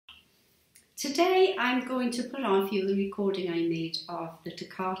Today I'm going to put on for you the recording I made of the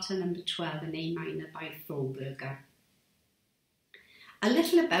Toccata No. 12 in A minor by Froberger. A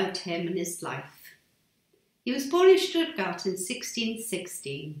little about him and his life. He was born in Stuttgart in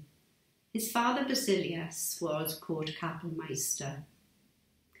 1616. His father Basilius was court kapellmeister.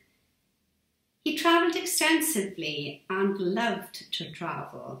 He travelled extensively and loved to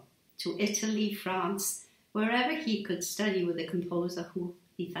travel to Italy, France, wherever he could study with a composer who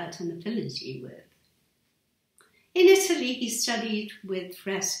he felt an affinity with. In Italy, he studied with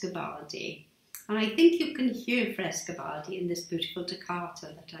Froberger, and I think you can hear Froberger in this beautiful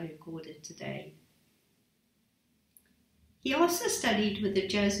toccata that I recorded today. He also studied with the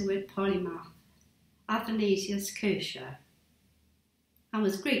Jesuit polymath Athanasius Kircher and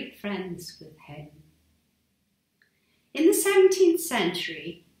was great friends with him. In the 17th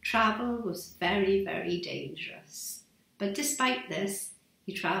century, travel was very, very dangerous, but despite this,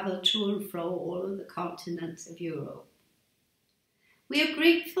 he travelled to and fro all of the continents of Europe. We are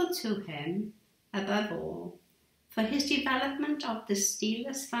grateful to him, above all, for his development of the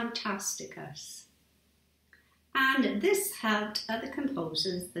Stilus Fantasticus, and this helped other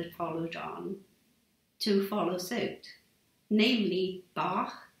composers that followed on to follow suit, namely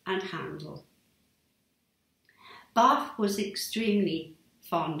Bach and Handel. Bach was extremely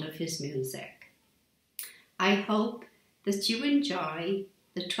fond of his music. I hope that you enjoy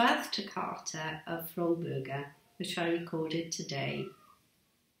the 12th toccata of Froberger, which I recorded today.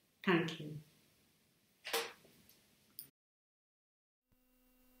 Thank you.